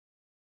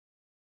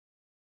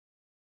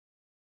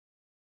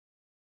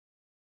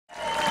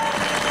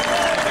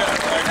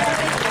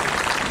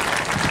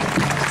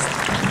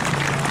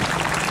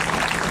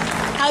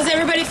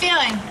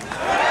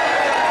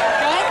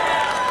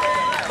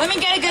Let me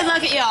get a good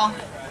look at y'all.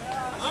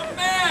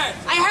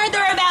 I heard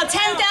there were about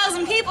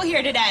 10,000 people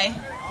here today.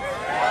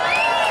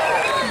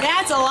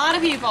 That's a lot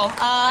of people.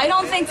 I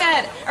think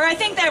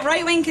that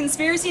right-wing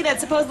conspiracy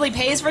that supposedly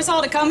pays for us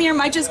all to come here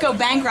might just go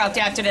bankrupt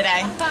after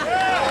today.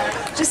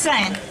 Just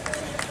saying.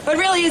 But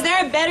really, is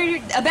there a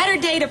better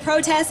day to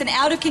protest an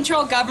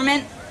out-of-control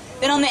government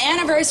than on the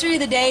anniversary of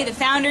the day the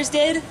founders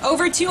did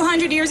over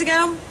 200 years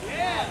ago?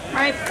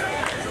 Right?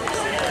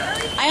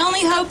 I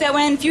only hope that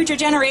when future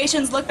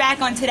generations look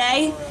back on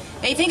today,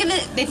 they think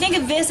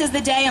of this as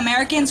the day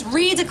Americans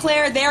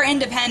redeclare their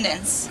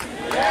independence.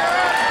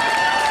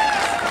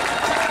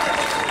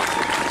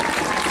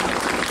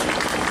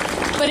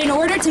 But in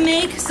order to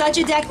make such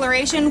a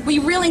declaration, we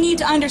really need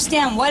to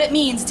understand what it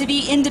means to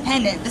be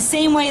independent, the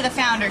same way the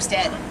founders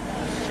did.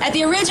 At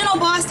the original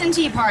Boston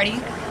Tea Party,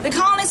 the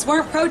colonists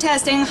weren't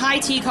protesting high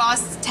tea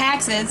costs,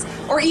 taxes,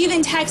 or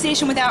even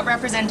taxation without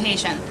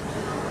representation.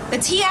 The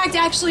Tea Act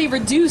actually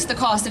reduced the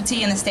cost of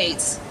tea in the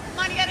states.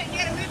 Come on, you gotta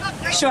move up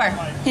there. Sure.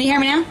 Can you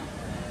hear me now?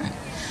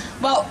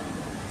 Well,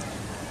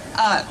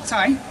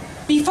 sorry.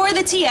 Before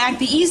the Tea Act,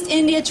 the East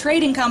India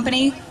Trading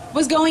Company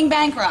was going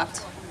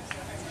bankrupt.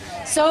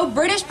 So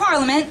British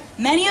Parliament,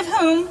 many of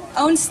whom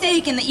owned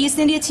stake in the East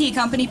India Tea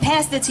Company,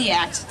 passed the Tea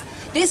Act.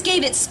 This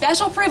gave it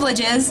special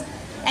privileges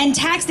and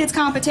taxed its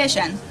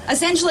competition.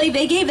 Essentially,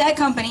 they gave that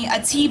company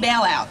a tea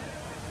bailout.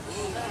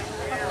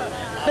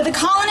 But the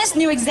colonists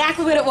knew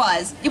exactly what it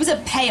was. It was a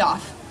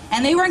payoff.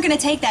 And they weren't going to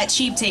take that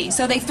cheap tea,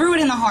 so they threw it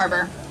in the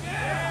harbor.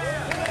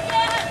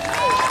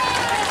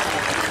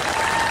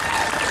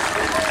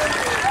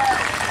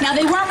 Now,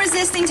 they weren't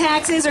resisting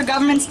taxes or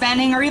government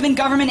spending or even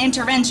government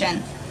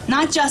intervention.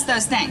 Not just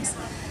those things.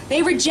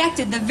 They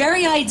rejected the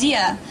very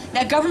idea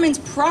that government's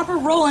proper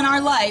role in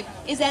our life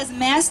is as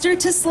master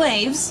to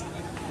slaves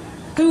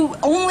who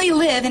only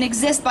live and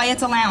exist by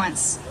its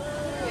allowance.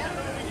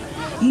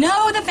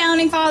 No, the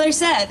Founding Fathers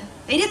said,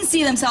 they didn't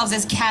see themselves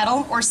as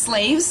cattle or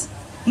slaves,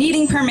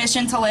 needing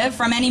permission to live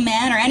from any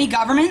man or any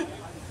government.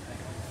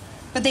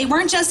 But they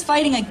weren't just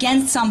fighting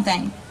against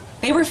something.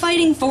 They were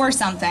fighting for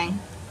something.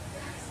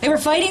 They were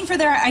fighting for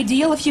their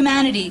ideal of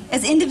humanity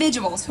as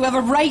individuals who have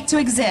a right to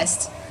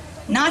exist,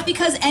 not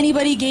because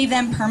anybody gave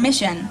them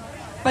permission,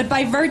 but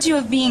by virtue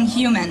of being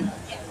human.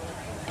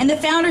 And the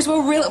founders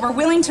were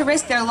willing to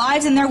risk their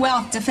lives and their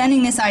wealth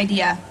defending this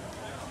idea.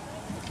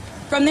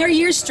 From their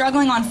years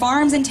struggling on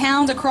farms and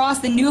towns across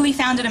the newly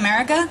founded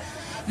America,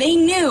 they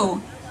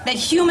knew that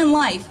human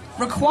life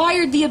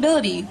required the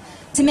ability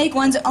to make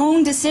one's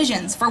own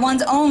decisions for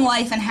one's own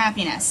life and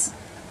happiness.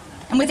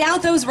 And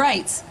without those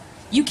rights,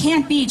 you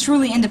can't be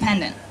truly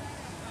independent.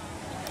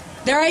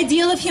 Their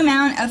ideal of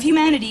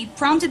humanity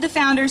prompted the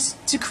founders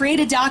to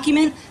create a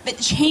document that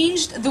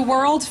changed the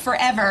world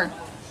forever.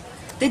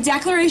 The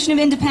Declaration of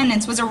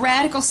Independence was a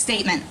radical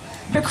statement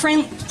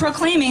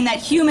proclaiming that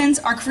humans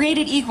are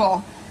created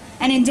equal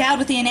and endowed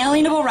with the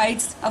inalienable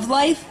rights of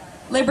life,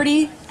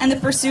 liberty, and the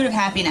pursuit of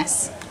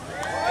happiness.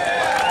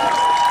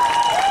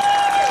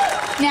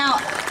 Now,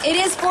 it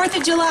is 4th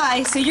of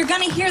July, so you're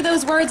going to hear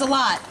those words a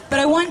lot, but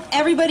I want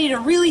everybody to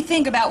really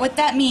think about what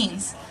that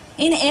means.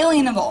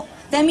 Inalienable.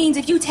 That means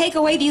if you take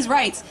away these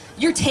rights,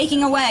 you're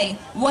taking away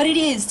what it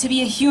is to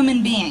be a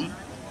human being.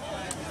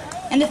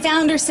 And the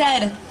founders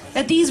said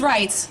that these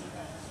rights,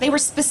 they were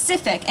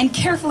specific and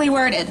carefully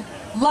worded.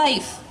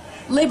 Life,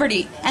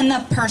 liberty, and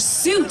the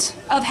pursuit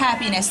of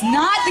happiness.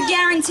 Not the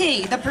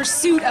guarantee, the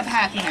pursuit of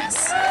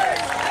happiness.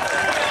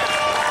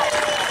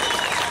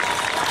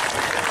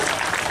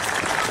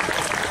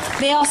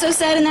 They also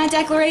said in that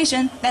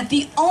declaration that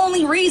the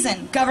only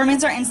reason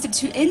governments are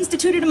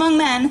instituted among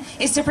men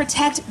is to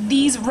protect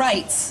these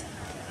rights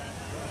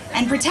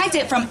and protect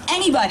it from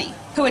anybody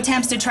who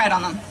attempts to tread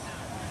on them.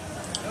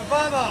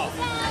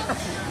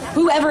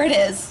 Whoever it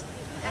is.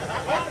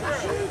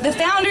 The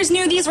founders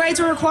knew these rights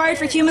were required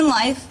for human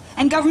life,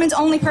 and government's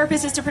only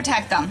purpose is to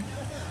protect them.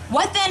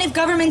 What then if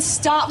government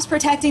stops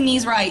protecting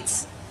these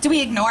rights? Do we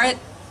ignore it?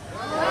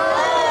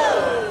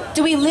 No!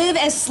 Do we live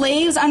as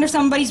slaves under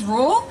somebody's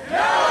rule?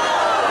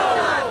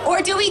 No!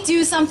 Or do we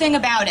do something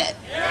about it?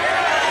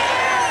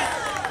 Yes!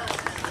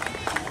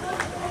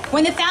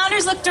 When the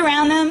founders looked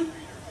around them,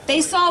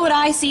 they saw what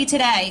I see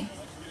today.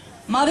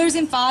 Mothers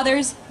and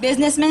fathers,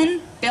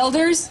 businessmen,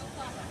 builders,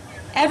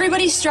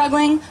 everybody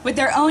struggling with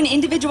their own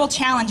individual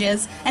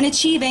challenges and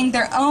achieving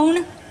their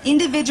own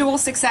individual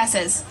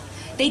successes.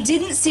 They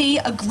didn't see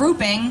a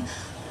grouping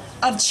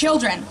of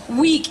children,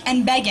 weak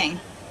and begging,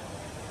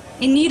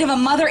 in need of a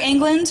Mother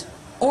England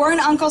or an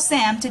Uncle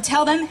Sam to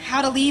tell them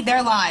how to lead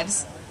their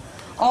lives.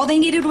 All they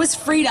needed was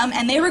freedom,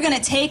 and they were going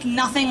to take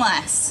nothing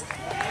less.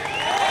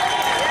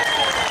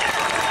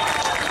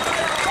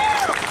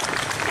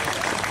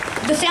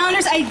 The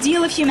founders'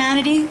 ideal of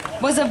humanity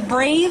was of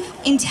brave,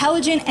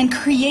 intelligent, and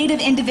creative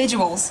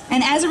individuals,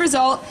 and as a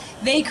result,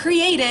 they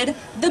created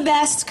the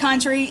best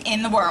country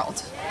in the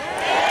world.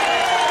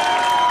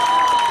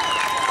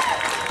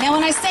 Now,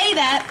 when I say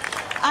that,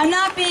 I'm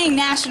not being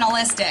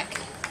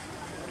nationalistic.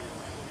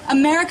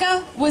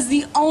 America was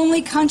the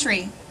only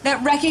country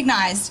that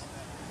recognized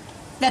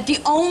that the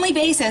only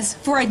basis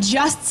for a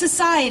just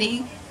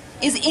society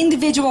is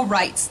individual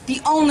rights,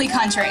 the only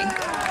country.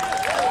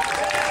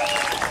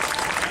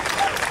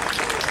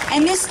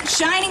 And this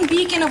shining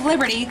beacon of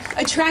liberty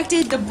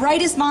attracted the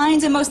brightest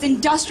minds and most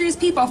industrious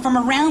people from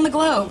around the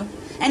globe.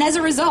 And as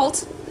a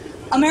result,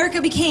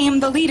 America became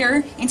the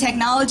leader in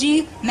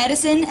technology,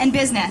 medicine, and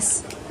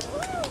business.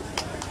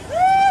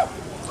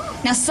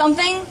 Now,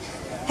 something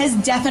has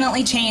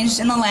definitely changed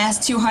in the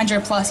last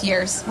 200 plus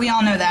years. We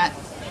all know that.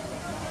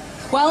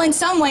 Well, in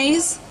some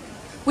ways,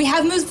 we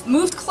have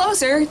moved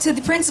closer to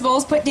the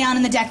principles put down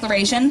in the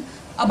Declaration,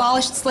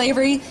 abolished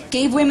slavery,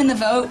 gave women the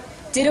vote,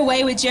 did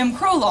away with Jim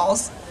Crow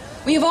laws.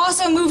 We have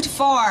also moved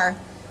far,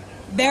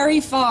 very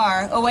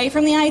far, away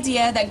from the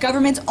idea that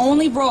government's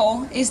only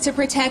role is to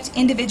protect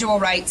individual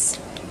rights.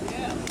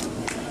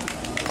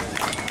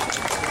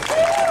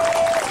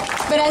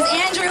 But as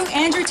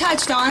Andrew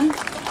touched on,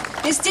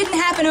 this didn't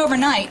happen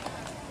overnight.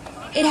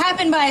 It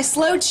happened by a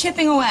slow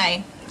chipping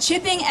away,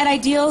 chipping at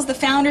ideals the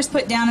founders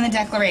put down in the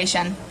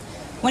Declaration.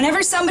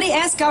 Whenever somebody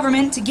asked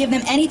government to give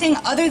them anything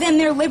other than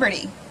their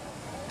liberty,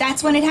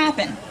 that's when it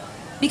happened.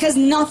 Because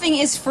nothing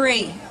is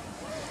free.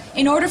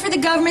 In order for the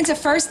government to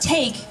first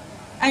give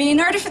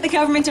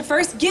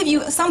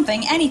you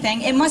something,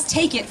 anything, it must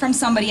take it from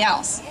somebody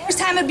else. First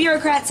time a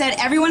bureaucrat said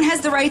everyone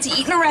has the right to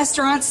eat in a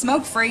restaurant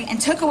smoke-free and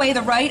took away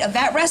the right of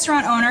that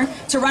restaurant owner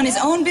to run his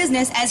own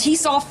business as he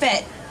saw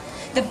fit.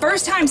 The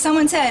first time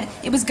someone said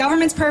it was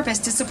government's purpose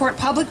to support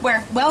public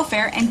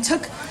welfare and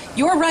took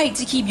your right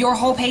to keep your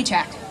whole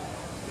paycheck.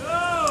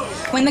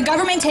 When the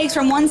government takes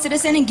from one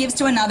citizen and gives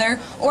to another,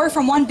 or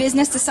from one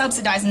business to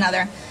subsidize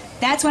another,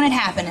 that's when it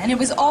happened, and it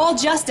was all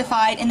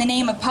justified in the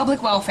name of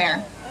public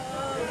welfare.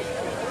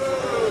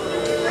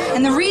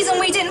 And the reason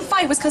we didn't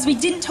fight was because we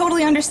didn't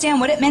totally understand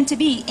what it meant to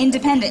be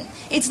independent.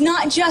 It's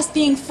not just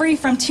being free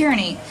from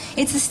tyranny.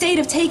 It's the state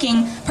of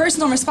taking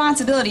personal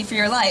responsibility for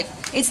your life.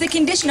 It's the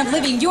condition of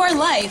living your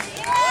life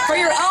for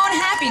your own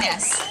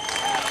happiness.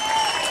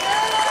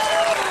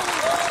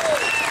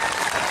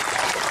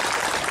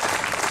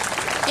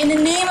 In the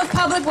name of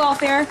public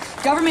welfare,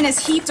 government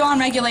has heaped on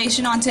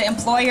regulation onto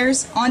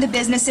employers, onto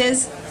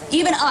businesses,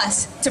 even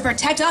us, to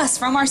protect us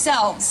from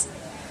ourselves.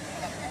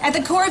 At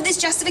the core of this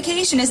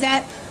justification is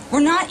that we're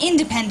not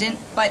independent,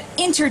 but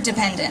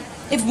interdependent.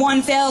 If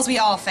one fails, we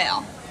all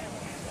fail.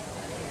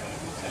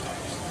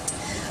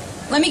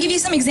 Let me give you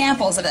some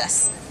examples of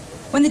this.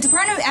 When the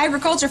Department of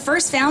Agriculture was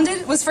first founded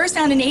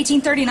in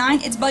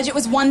 1839, its budget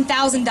was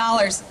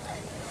 $1,000.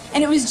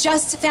 And it was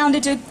just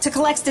founded to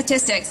collect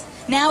statistics.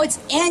 Now its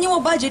annual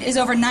budget is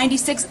over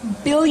 $96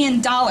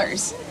 billion.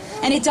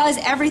 And it does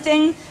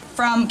everything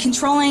from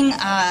controlling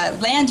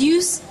land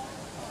use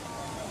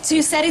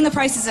to setting the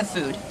prices of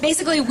food.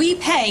 Basically, we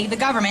pay the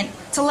government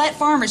to let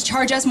farmers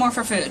charge us more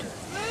for food.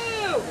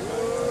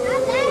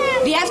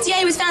 The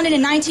FDA was founded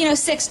in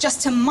 1906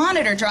 just to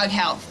monitor drug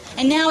health,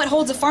 and now it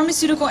holds the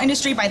pharmaceutical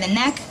industry by the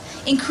neck,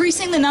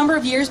 increasing the number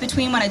of years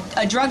between when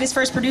a drug is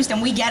first produced and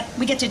we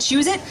get to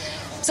choose it,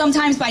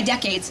 sometimes by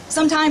decades,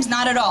 sometimes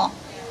not at all.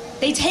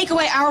 They take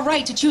away our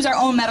right to choose our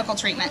own medical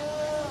treatment.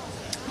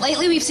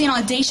 Lately, we've seen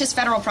audacious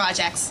federal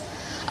projects.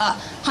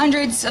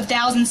 Hundreds of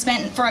thousands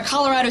spent for a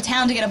Colorado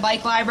town to get a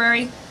bike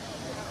library,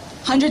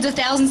 hundreds of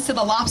thousands to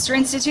the Lobster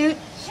Institute,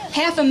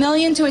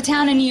 $500,000 to a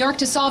town in New York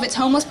to solve its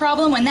homeless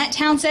problem when that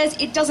town says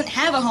it doesn't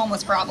have a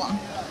homeless problem.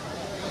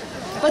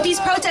 But these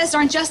protests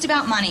aren't just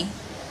about money.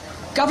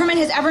 Government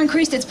has ever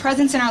increased its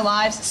presence in our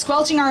lives,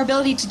 squelching our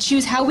ability to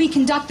choose how we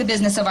conduct the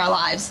business of our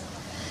lives.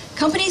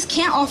 Companies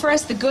can't offer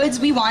us the goods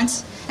we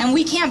want, and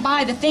we can't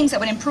buy the things that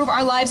would improve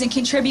our lives and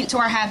contribute to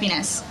our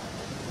happiness.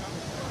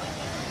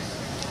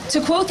 To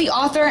quote the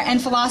author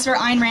and philosopher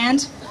Ayn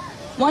Rand,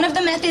 one of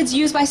the methods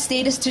used by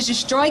statists to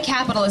destroy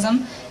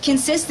capitalism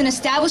consists in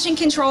establishing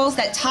controls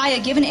that tie a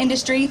given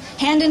industry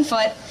hand and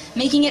foot,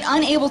 making it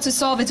unable to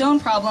solve its own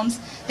problems,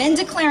 then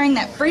declaring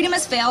that freedom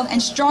has failed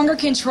and stronger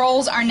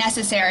controls are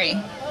necessary.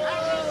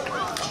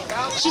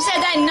 She said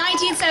that in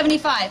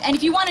 1975, and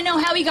if you want to know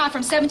how we got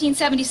from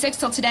 1776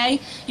 till today,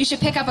 you should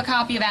pick up a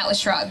copy of Atlas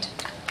Shrugged.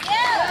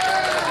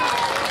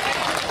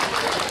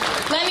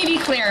 Let me be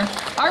clear,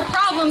 our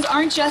problems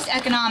aren't just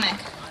economic,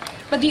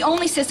 but the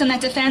only system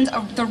that defends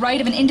the right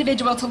of an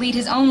individual to lead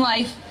his own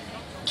life,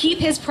 keep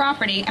his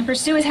property, and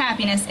pursue his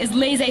happiness is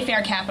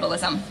laissez-faire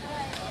capitalism.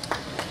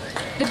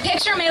 The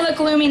picture may look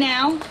gloomy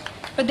now,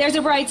 but there's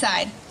a bright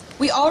side.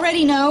 We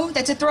already know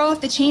that to throw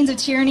off the chains of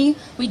tyranny,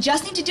 we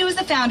just need to do as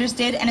the founders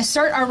did and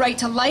assert our right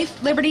to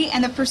life, liberty,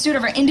 and the pursuit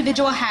of our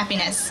individual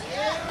happiness.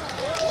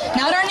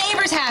 Not our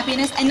neighbor's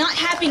happiness, and not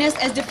happiness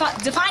as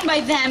defined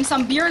by them,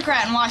 some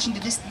bureaucrat in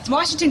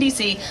Washington,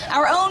 D.C.,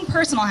 our own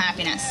personal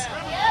happiness.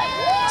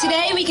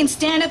 Today we can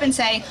stand up and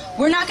say,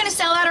 we're not going to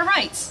sell out our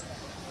rights.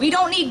 We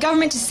don't need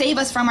government to save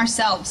us from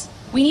ourselves.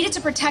 We need it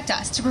to protect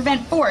us, to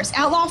prevent force,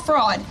 outlaw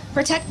fraud,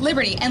 protect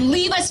liberty, and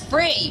leave us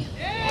free.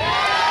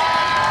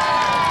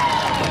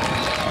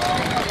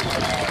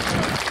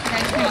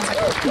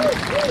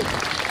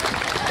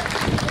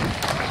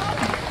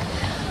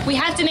 We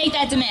have to make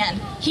that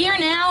demand, here,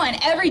 now, and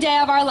every day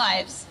of our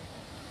lives.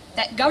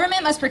 that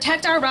government must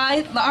protect our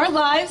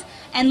lives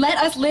and let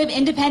us live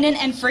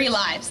independent and free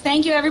lives.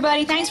 Thank you,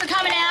 everybody. Thanks for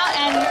coming out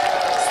and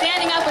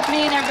standing up with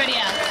me and everybody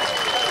else.